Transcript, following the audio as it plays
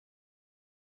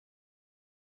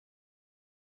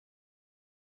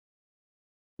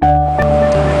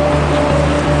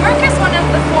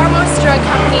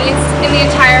companies in the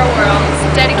entire world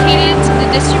dedicated to the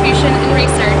distribution and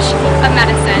research of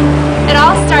medicine. It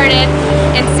all started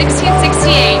in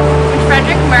 1668 when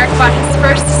Frederick Merck bought his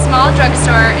first small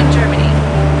drugstore in Germany.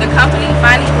 The company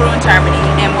finally grew in Germany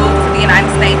and moved to the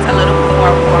United States a little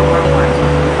before World War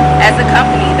I. As a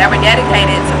company, they were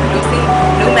dedicated to producing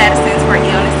new medicines for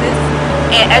illnesses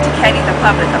and educating the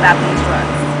public about these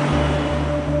drugs.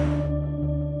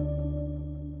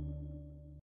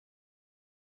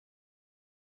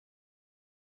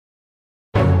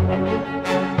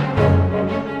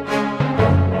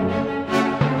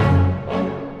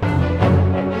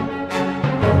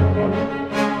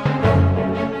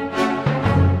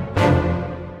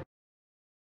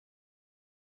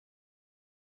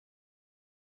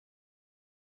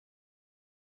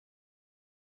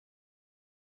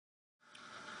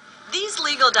 These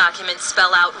legal documents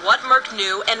spell out what Merck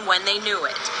knew and when they knew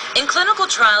it. In clinical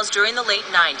trials during the late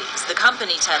 90s, the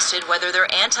company tested whether their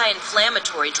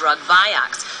anti-inflammatory drug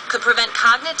Vioxx could prevent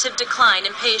cognitive decline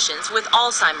in patients with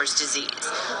Alzheimer's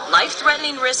disease.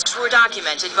 Life-threatening risks were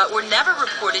documented but were never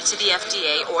reported to the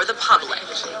FDA or the public.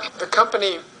 The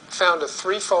company found a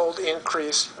threefold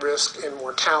increased risk in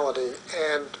mortality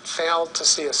and failed to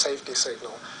see a safety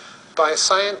signal. By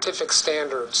scientific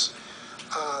standards,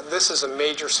 this is a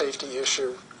major safety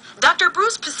issue. Dr.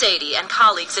 Bruce Posady and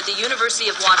colleagues at the University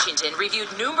of Washington reviewed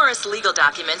numerous legal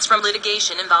documents from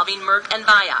litigation involving Merck and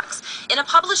Vioxx. In a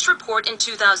published report in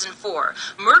 2004,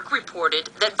 Merck reported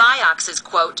that Vioxx is,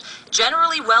 quote,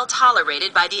 generally well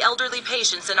tolerated by the elderly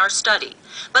patients in our study.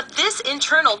 But this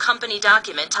internal company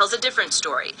document tells a different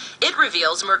story. It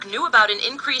reveals Merck knew about an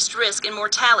increased risk in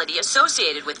mortality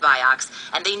associated with Vioxx,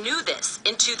 and they knew this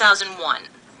in 2001.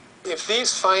 If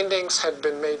these findings had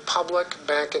been made public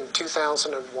back in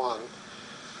 2001,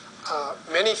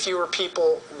 many fewer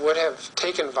people would have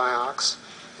taken Vioxx,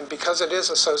 and because it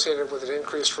is associated with an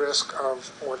increased risk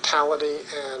of mortality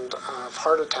and of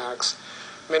heart attacks,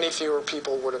 many fewer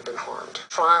people would have been harmed.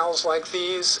 Trials like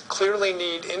these clearly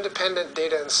need independent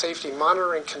data and safety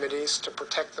monitoring committees to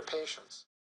protect the patients.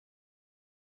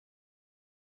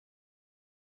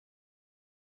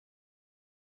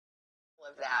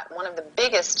 Of that, one of the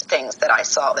biggest things that I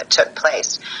saw that took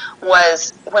place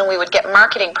was when we would get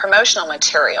marketing promotional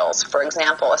materials. For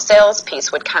example, a sales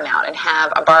piece would come out and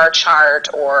have a bar chart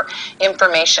or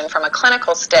information from a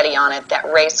clinical study on it that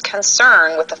raised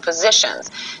concern with the physicians.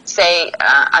 Say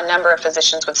a number of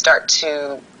physicians would start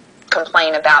to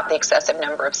complain about the excessive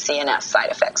number of CNS side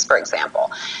effects, for example.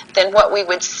 Then what we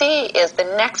would see is the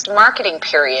next marketing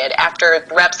period, after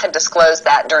reps had disclosed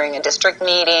that during a district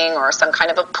meeting or some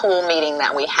kind of a pool meeting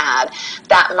that we had,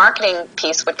 that marketing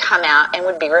piece would come out and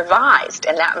would be revised,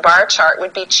 and that bar chart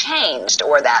would be changed,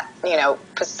 or that,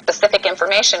 specific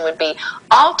information would be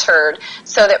altered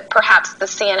so that perhaps the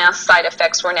CNS side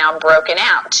effects were now broken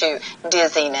out to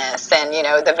dizziness and,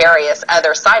 the various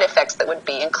other side effects that would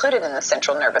be included in the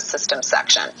central nervous system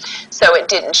section. So it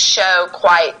didn't show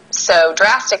quite so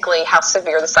drastically how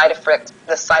severe the side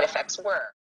effects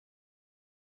were.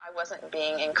 I wasn't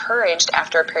being encouraged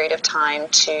after a period of time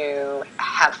to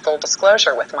have full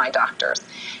disclosure with my doctors.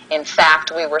 In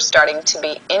fact, we were starting to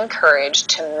be encouraged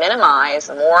to minimize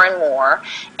more and more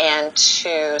and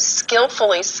to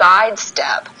skillfully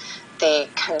sidestep the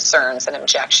concerns and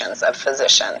objections of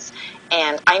physicians.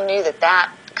 And I knew that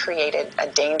that created a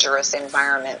dangerous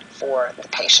environment for the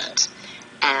patient.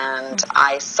 And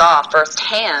I saw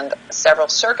firsthand several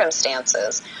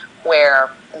circumstances where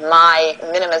my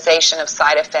minimization of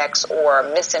side effects or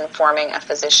misinforming a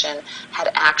physician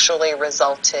had actually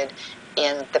resulted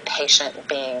in the patient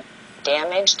being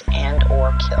damaged and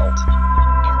or killed.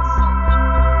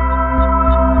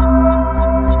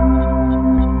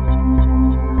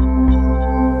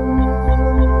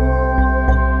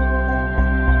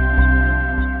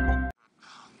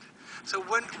 So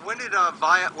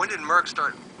when did Merck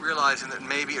start realizing that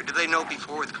maybe, or did they know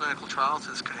before with clinical trials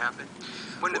this could happen?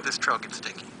 When did this trail get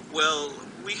sticky? Well,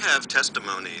 we have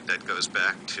testimony that goes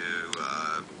back to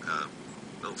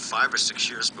 5 or 6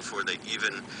 years before they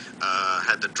even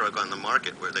had the drug on the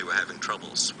market, where they were having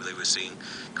troubles, where they were seeing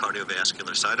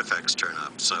cardiovascular side effects turn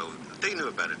up. So they knew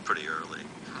about it pretty early.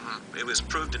 Mm-hmm. It was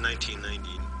proved in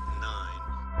 1999.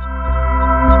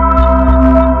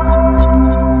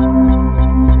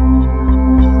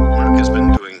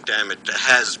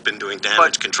 Has been doing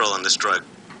damage control on this drug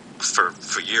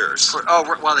for years.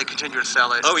 While they continue to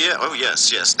sell it? Oh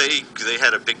yes. They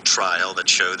had a big trial that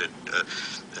showed that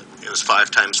it was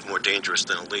 5 times more dangerous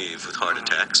than Aleve with heart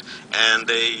attacks, and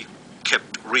they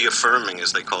kept reaffirming,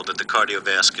 as they called it, the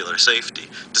cardiovascular safety,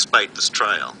 despite this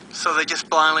trial. So they just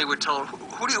blindly were told,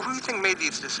 Who do you think made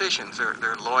these decisions?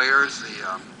 Their lawyers,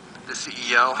 the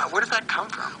CEO? Where did that come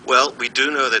from? Well, we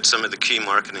do know that some of the key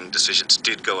marketing decisions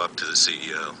did go up to the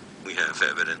CEO. We have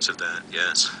evidence of that,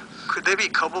 yes. Could they be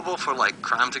culpable for, like,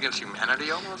 crimes against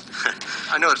humanity almost?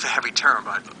 I know it's a heavy term,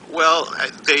 but... Well,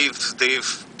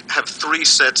 they've have three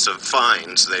sets of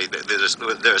fines. There's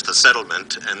the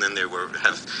settlement, and then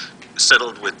have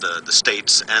settled with the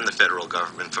states and the federal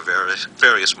government for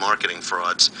various marketing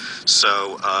frauds.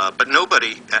 So, but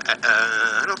nobody,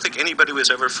 I don't think anybody was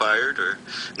ever fired, or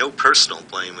no personal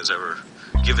blame was ever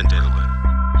given to anybody.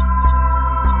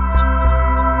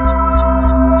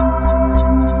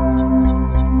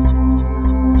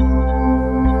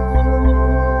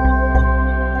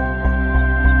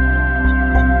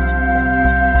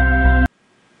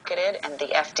 And the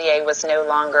FDA was no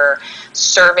longer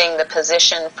serving the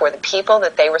position for the people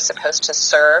that they were supposed to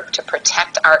serve, to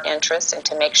protect our interests and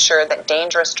to make sure that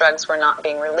dangerous drugs were not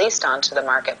being released onto the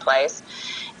marketplace.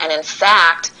 And in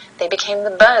fact, they became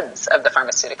the buds of the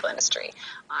pharmaceutical industry.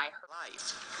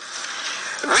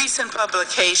 Recent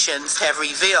publications have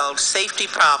revealed safety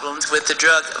problems with the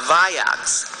drug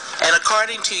Vioxx, and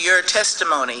according to your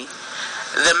testimony,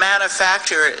 the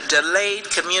manufacturer delayed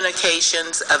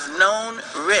communications of known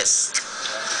risk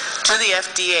to the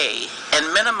FDA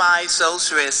and minimized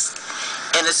those risks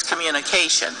in its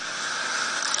communication.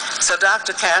 So,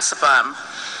 Dr. Kasabam,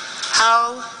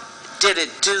 how did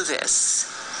it do this?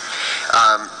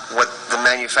 What the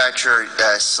manufacturer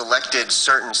selected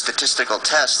certain statistical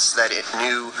tests that it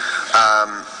knew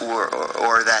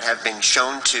or that have been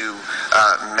shown to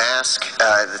mask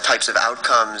the types of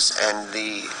outcomes and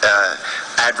the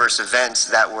adverse events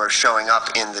that were showing up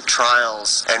in the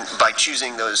trials, and by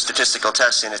choosing those statistical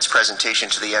tests in its presentation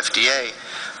to the FDA,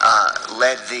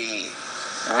 led the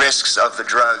risks of the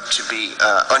drug to be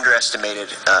underestimated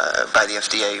by the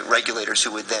FDA regulators,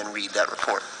 who would then read that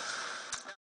report.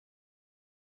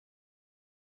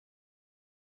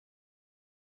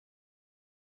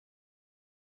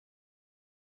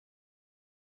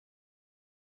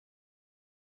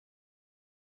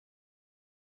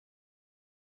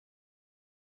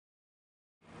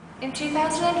 In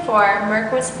 2004,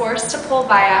 Merck was forced to pull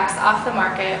Vioxx off the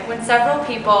market when several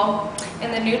people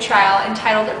in the new trial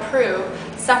entitled Approve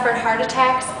suffered heart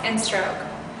attacks and stroke.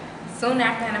 Soon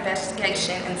after an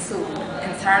investigation ensued,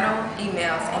 internal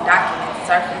emails and documents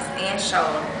surfaced and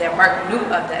showed that Merck knew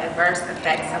of the adverse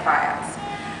effects of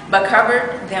Vioxx, but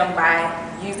covered them by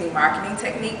using marketing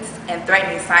techniques and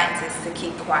threatening scientists to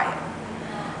keep quiet.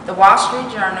 The Wall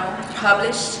Street Journal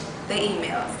published the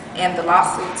emails, and the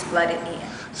lawsuits flooded in.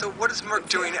 So what is Merck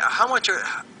doing? How much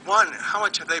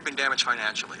have they been damaged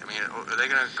financially? I mean, are they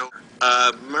going to go?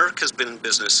 Merck has been in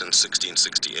business since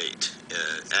 1668,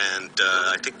 and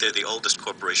I think they're the oldest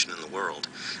corporation in the world.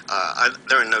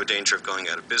 They're in no danger of going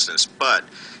out of business, but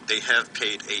they have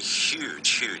paid a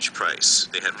huge price.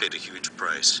 They have paid a huge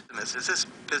price. Is this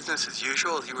business as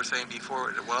usual, as you were saying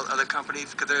before? Well, other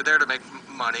companies, because they're there to make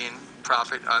money and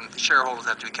profit, the shareholders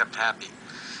have to be kept happy.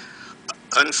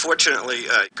 Unfortunately,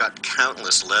 I got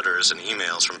countless letters and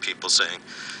emails from people saying,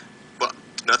 well,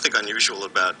 nothing unusual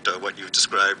about what you've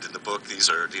described in the book. These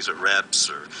are reps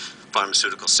or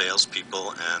pharmaceutical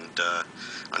salespeople, and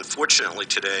unfortunately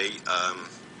today,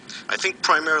 I think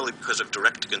primarily because of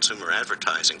direct-to-consumer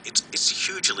advertising, it's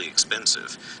hugely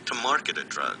expensive to market a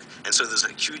drug, and so there's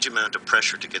a huge amount of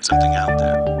pressure to get something out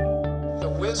there. The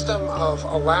wisdom of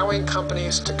allowing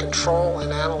companies to control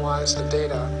and analyze the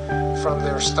data from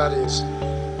their studies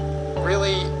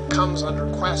really comes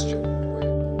under question.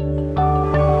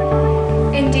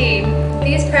 Indeed,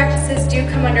 these practices do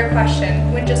come under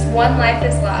question when just one life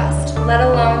is lost, let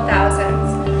alone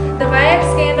thousands. The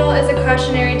Vioxx Scandal is a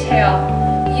cautionary tale.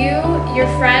 You, your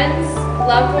friends,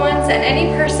 loved ones, and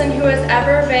any person who has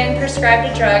ever been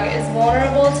prescribed a drug is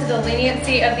vulnerable to the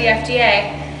leniency of the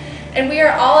FDA. And we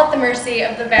are all at the mercy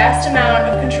of the vast amount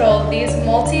of control these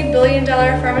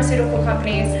multi-billion-dollar pharmaceutical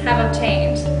companies have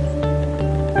obtained.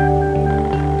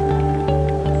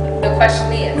 The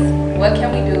question is, what can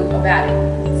we do about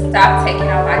it? Stop taking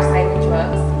our life-saving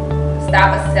drugs.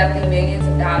 Stop accepting millions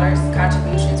of dollars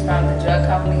contributions from the drug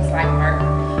companies like Merck,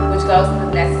 which goes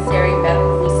to necessary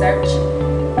medical research.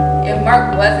 If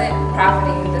Merck wasn't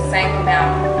profiting the same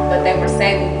amount, but they were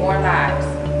saving more lives,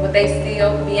 would they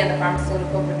still be in the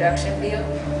pharmaceutical production field?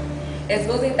 Is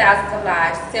losing thousands of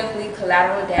lives simply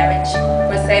collateral damage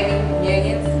for saving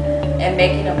millions and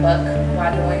making a buck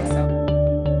while doing so?